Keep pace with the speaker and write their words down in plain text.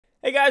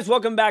Hey guys,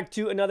 welcome back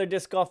to another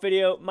disc golf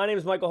video. My name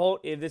is Michael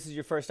Holt. If this is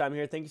your first time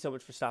here, thank you so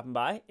much for stopping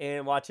by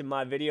and watching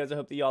my videos. I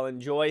hope that y'all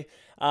enjoy.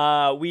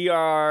 We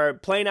are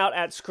playing out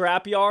at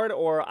Scrapyard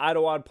or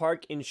Idlewild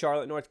Park in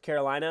Charlotte, North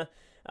Carolina.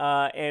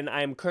 And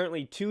I am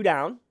currently 2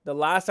 down. The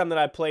last time that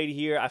I played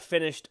here, I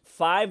finished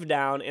 5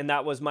 down, and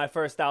that was my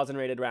first 1,000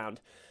 rated round.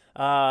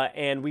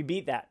 And we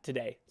beat that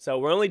today. So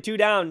we're only 2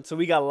 down, so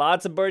we got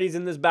lots of birdies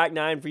in this back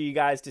 9 for you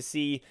guys to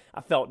see. I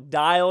felt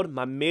dialed.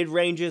 My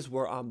mid-ranges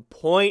were on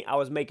point. I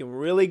was making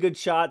really good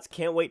shots.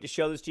 Can't wait to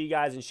show this to you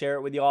guys and share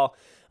it with y'all.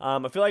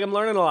 I feel like I'm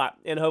learning a lot,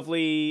 and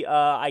hopefully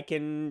I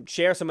can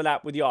share some of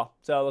that with y'all.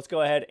 So let's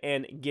go ahead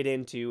and get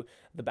into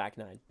the back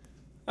 9.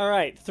 All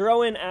right,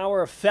 throw in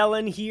our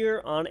felon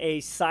here on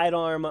a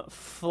sidearm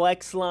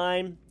flex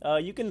line.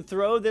 You can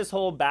throw this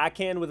whole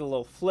backhand with a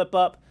little flip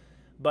up,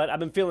 but I've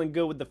been feeling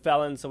good with the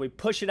felon, so we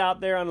push it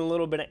out there on a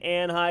little bit of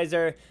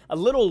Anheuser. A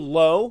little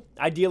low.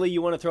 Ideally,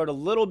 you want to throw it a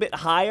little bit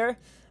higher.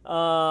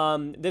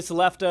 This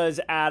left us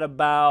at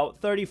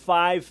about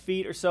 35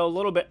 feet or so, a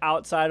little bit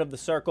outside of the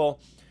circle.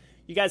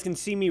 You guys can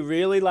see me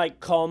really like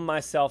calm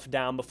myself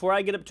down. Before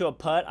I get up to a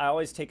putt, I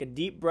always take a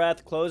deep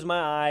breath, close my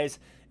eyes,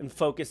 and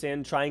focus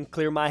in, try and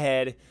clear my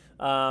head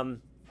so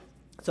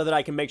that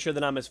I can make sure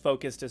that I'm as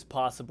focused as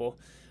possible.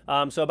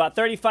 So about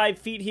 35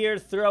 feet here,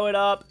 throw it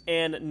up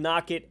and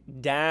knock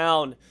it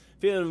down.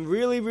 Feeling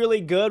really,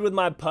 really good with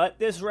my putt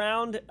this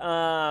round.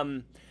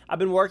 I've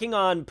been working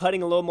on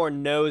putting a little more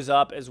nose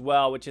up as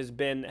well, which has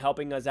been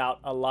helping us out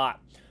a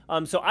lot.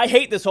 So I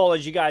hate this hole,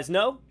 as you guys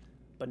know,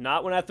 but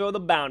not when I throw the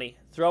bounty.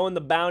 Throwing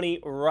the bounty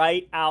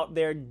right out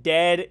there,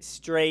 dead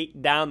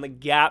straight down the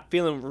gap.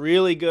 Feeling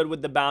really good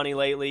with the bounty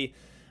lately.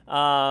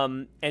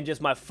 And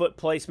just my foot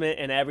placement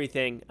and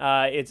everything.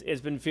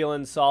 It's been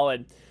feeling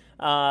solid.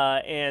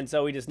 And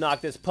so we just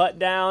knocked this putt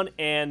down,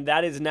 and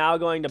that is now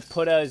going to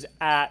put us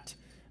at,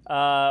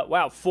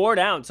 wow, 4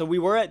 down. So we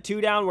were at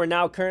 2 down. We're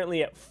now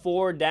currently at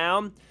 4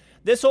 down.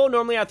 This hole,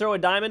 normally I throw a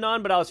diamond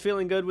on, but I was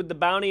feeling good with the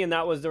bounty, and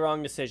that was the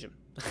wrong decision.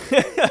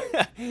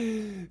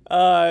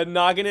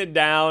 Knocking it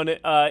down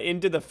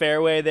into the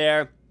fairway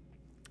there.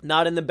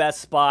 Not in the best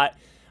spot.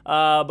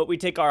 But we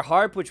take our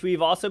harp, which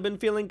we've also been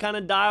feeling kind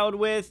of dialed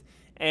with,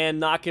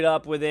 and knock it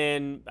up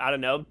within, I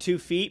don't know, 2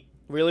 feet.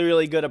 Really,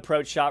 really good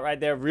approach shot right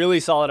there.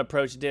 Really solid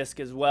approach disc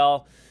as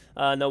well.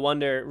 No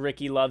wonder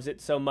Ricky loves it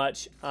so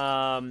much.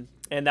 And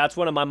that's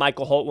one of my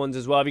Michael Holt ones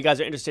as well. If you guys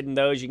are interested in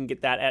those, you can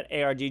get that at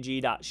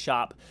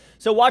argg.shop.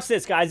 So watch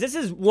this, guys. This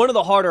is one of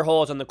the harder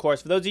holes on the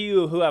course. For those of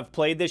you who have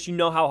played this, you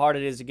know how hard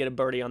it is to get a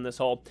birdie on this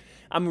hole.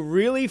 I'm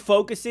really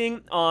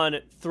focusing on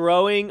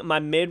throwing my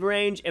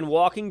mid-range and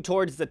walking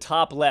towards the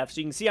top left.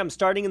 So you can see I'm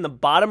starting in the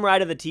bottom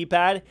right of the tee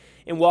pad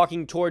and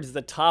walking towards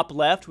the top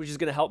left, which is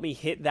going to help me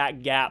hit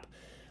that gap.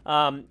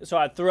 So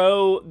I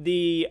throw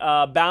the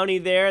bounty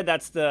there.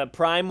 That's the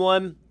prime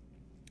one.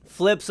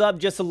 Flips up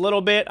just a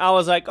little bit. I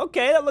was like,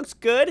 okay, that looks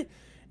good.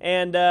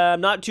 And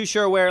I'm not too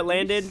sure where it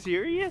landed. Are you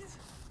serious?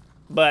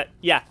 But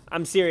yeah,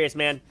 I'm serious,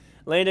 man.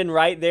 Landing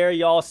right there,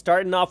 y'all.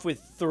 Starting off with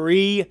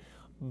 3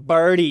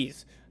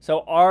 birdies.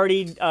 So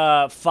already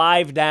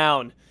 5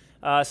 down.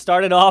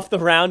 Started off the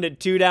round at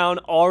 2 down,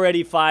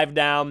 already 5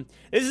 down.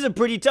 This is a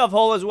pretty tough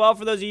hole as well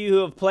for those of you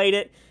who have played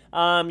it.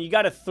 You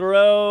got to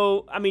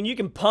throw, I mean, you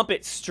can pump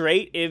it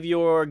straight if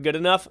you're good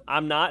enough.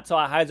 I'm not, so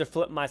I hyzer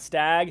flip my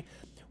stag,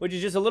 which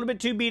is just a little bit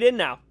too beat in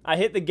now. I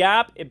hit the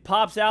gap, it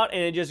pops out,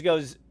 and it just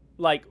goes,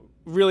 like,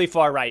 really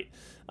far right.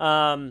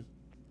 So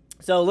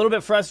a little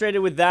bit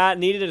frustrated with that.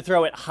 Needed to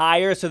throw it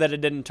higher so that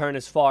it didn't turn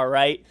as far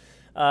right.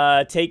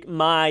 Take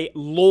my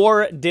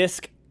lure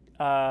disc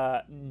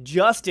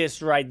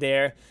justice right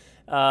there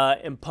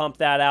and pump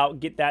that out,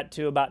 get that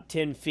to about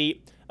 10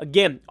 feet.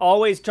 Again,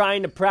 always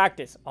trying to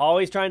practice,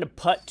 always trying to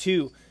putt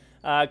too,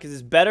 because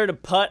it's better to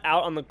putt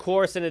out on the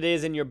course than it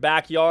is in your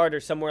backyard or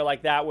somewhere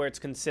like that where it's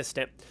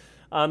consistent.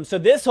 So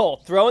this hole,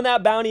 throwing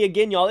that bounty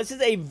again, y'all, this is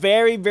a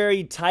very,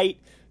 very tight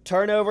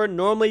turnover.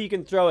 Normally you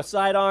can throw a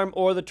sidearm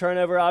or the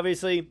turnover,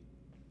 obviously.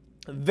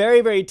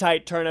 Very, very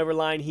tight turnover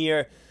line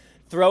here.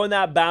 Throwing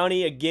that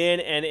bounty again,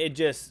 and it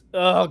just,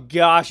 oh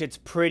gosh, it's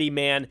pretty,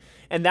 man.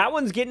 And that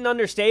one's getting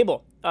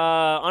understable.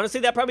 Honestly,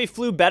 that probably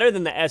flew better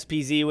than the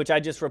SPZ, which I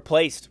just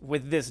replaced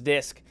with this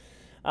disc.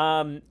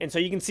 And so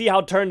you can see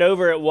how turned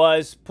over it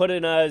was,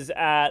 putting us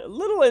at a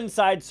little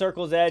inside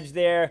circle's edge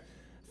there,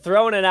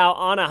 throwing it out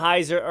on a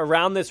hyzer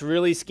around this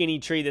really skinny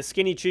tree. The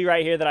skinny tree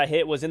right here that I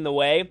hit was in the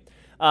way.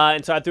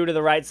 And so I threw to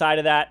the right side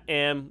of that,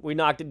 and we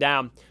knocked it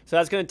down. So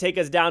that's going to take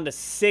us down to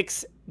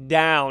 6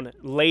 down,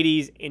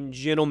 ladies and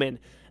gentlemen.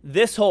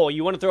 This hole,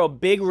 you want to throw a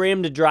big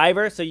rimmed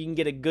driver so you can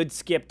get a good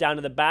skip down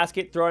to the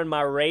basket. Throwing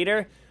my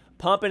Raider,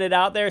 pumping it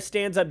out there,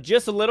 stands up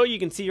just a little, you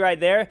can see right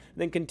there,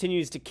 then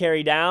continues to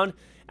carry down.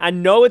 I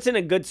know it's in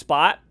a good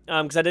spot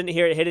because I didn't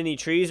hear it hit any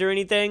trees or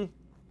anything.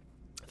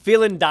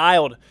 Feeling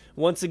dialed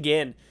once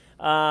again.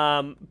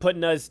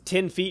 Putting us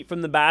 10 feet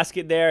from the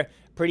basket there.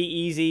 Pretty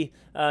easy.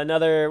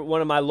 Another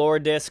one of my lure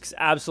discs.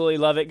 Absolutely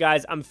love it,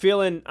 guys. I'm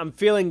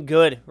feeling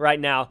good right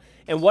now.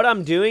 And what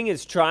I'm doing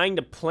is trying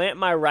to plant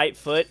my right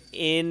foot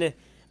in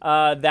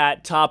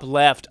that top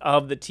left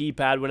of the tee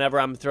pad whenever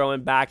I'm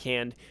throwing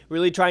backhand.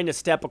 Really trying to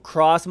step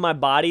across my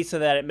body so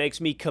that it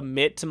makes me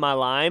commit to my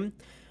line,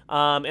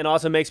 and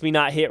also makes me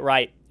not hit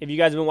right. If you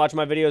guys have been watching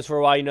my videos for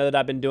a while, you know that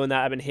I've been doing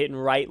that. I've been hitting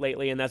right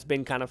lately, and that's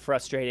been kind of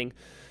frustrating.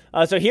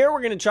 So here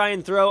we're going to try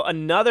and throw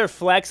another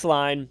flex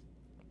line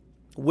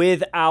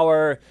with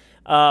our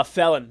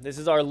Felon. This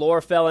is our Lure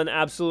Felon.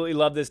 Absolutely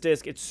love this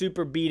disc. It's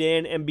super beat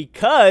in, and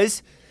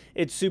because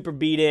it's super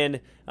beat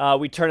in,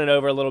 we turn it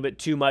over a little bit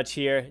too much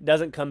here. It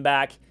doesn't come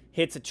back,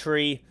 hits a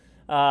tree,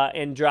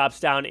 and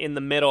drops down in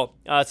the middle.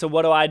 So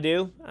what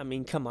do? I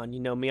mean, come on, you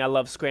know me. I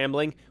love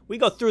scrambling. We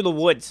go through the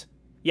woods.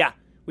 Yeah,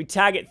 we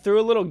tag it through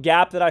a little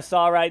gap that I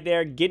saw right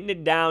there, getting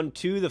it down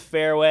to the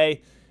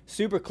fairway.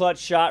 Super clutch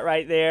shot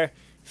right there.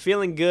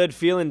 Feeling good,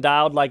 feeling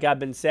dialed like I've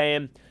been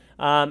saying.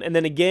 And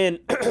then again,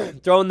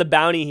 throwing the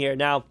bounty here.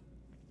 Now,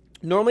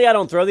 normally I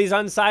don't throw these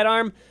on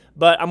sidearm,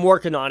 but I'm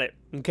working on it,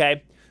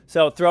 okay?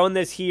 So throwing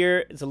this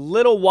here, it's a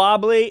little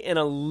wobbly and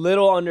a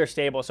little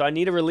understable. So I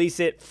need to release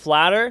it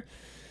flatter.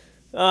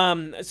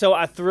 So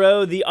I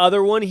throw the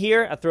other one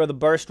here. I throw the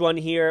burst one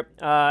here,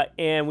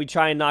 and we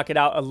try and knock it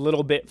out a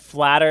little bit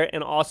flatter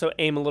and also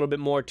aim a little bit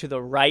more to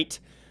the right.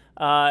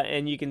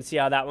 And you can see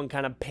how that one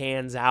kind of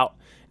pans out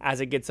as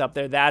it gets up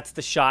there. That's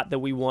the shot that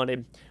we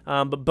wanted.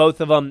 But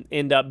both of them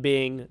end up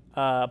being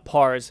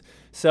pars.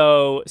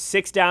 So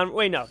 7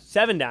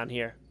 down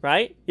here,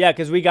 right? Yeah,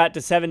 because we got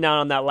to 7 down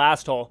on that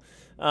last hole.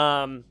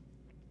 So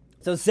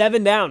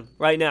 7 down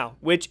right now,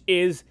 which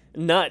is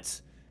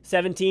nuts.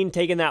 17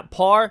 taking that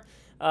par,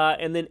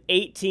 and then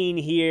 18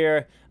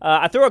 here.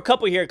 I throw a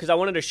couple here because I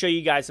wanted to show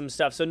you guys some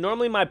stuff. So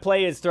normally my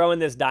play is throwing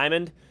this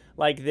diamond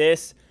like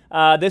this.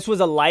 This was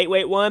a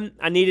lightweight one.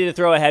 I needed to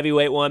throw a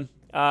heavyweight one.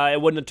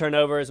 It wouldn't have turned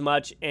over as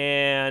much,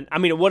 and I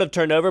mean, it would have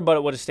turned over, but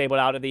it would have stabled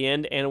out at the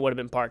end, and it would have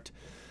been parked.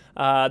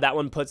 That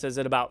one puts us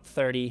at about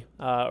 30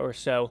 or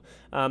so.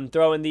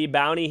 Throwing the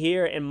bounty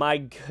here, and my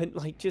good,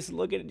 like, just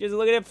look at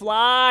it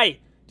fly.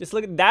 Just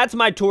look at, that's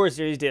my Tour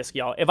Series disc,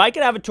 y'all. If I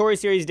could have a Tour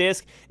Series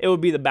disc, it would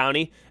be the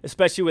bounty,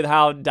 especially with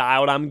how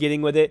dialed I'm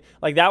getting with it.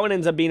 Like, that one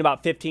ends up being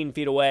about 15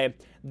 feet away.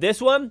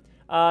 This one,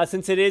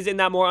 since it is in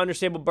that more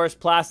understable burst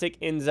plastic,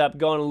 ends up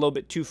going a little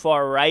bit too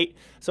far right.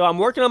 So I'm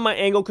working on my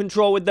angle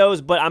control with those,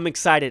 but I'm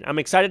excited. I'm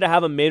excited to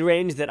have a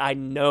mid-range that I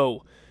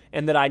know,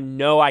 and that I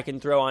know I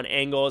can throw on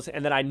angles,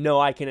 and that I know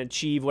I can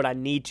achieve what I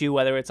need to,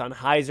 whether it's on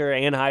hyzer,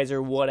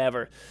 anhyzer,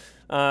 whatever.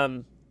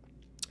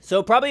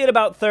 So probably at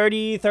about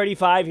 30,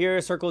 35 here,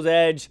 circle's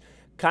edge,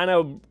 kind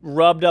of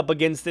rubbed up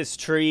against this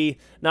tree.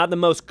 Not the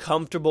most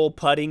comfortable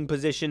putting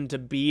position to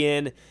be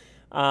in.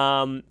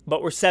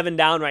 But we're 7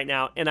 down right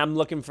now, and I'm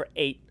looking for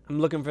 8.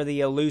 I'm looking for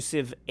the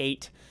elusive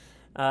 8.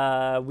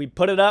 We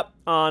put it up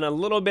on a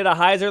little bit of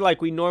hyzer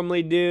like we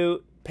normally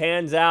do,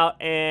 pans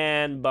out,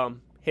 and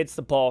boom, hits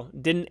the pole.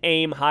 Didn't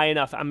aim high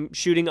enough. I'm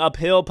shooting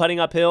uphill, putting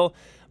uphill,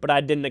 but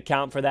I didn't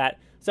account for that.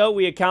 So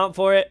we account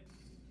for it,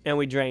 and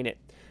we drain it.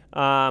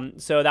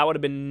 So that would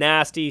have been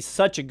nasty.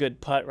 Such a good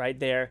putt right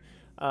there.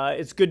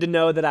 It's good to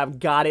know that I've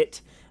got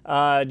it.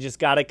 Just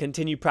got to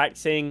continue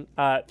practicing,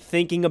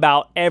 thinking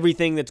about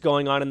everything that's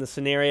going on in the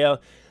scenario.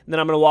 And then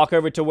I'm going to walk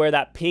over to where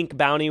that pink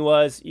bounty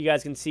was. You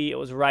guys can see it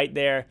was right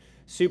there.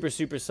 Super,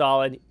 super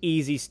solid.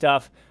 Easy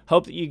stuff.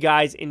 Hope that you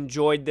guys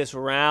enjoyed this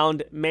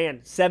round.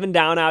 Man, 7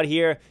 down out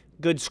here.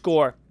 Good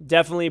score.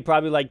 Definitely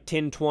probably like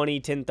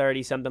 10-20,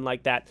 10-30, something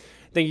like that.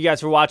 Thank you guys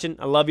for watching.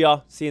 I love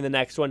y'all. See you in the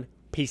next one.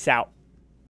 Peace out.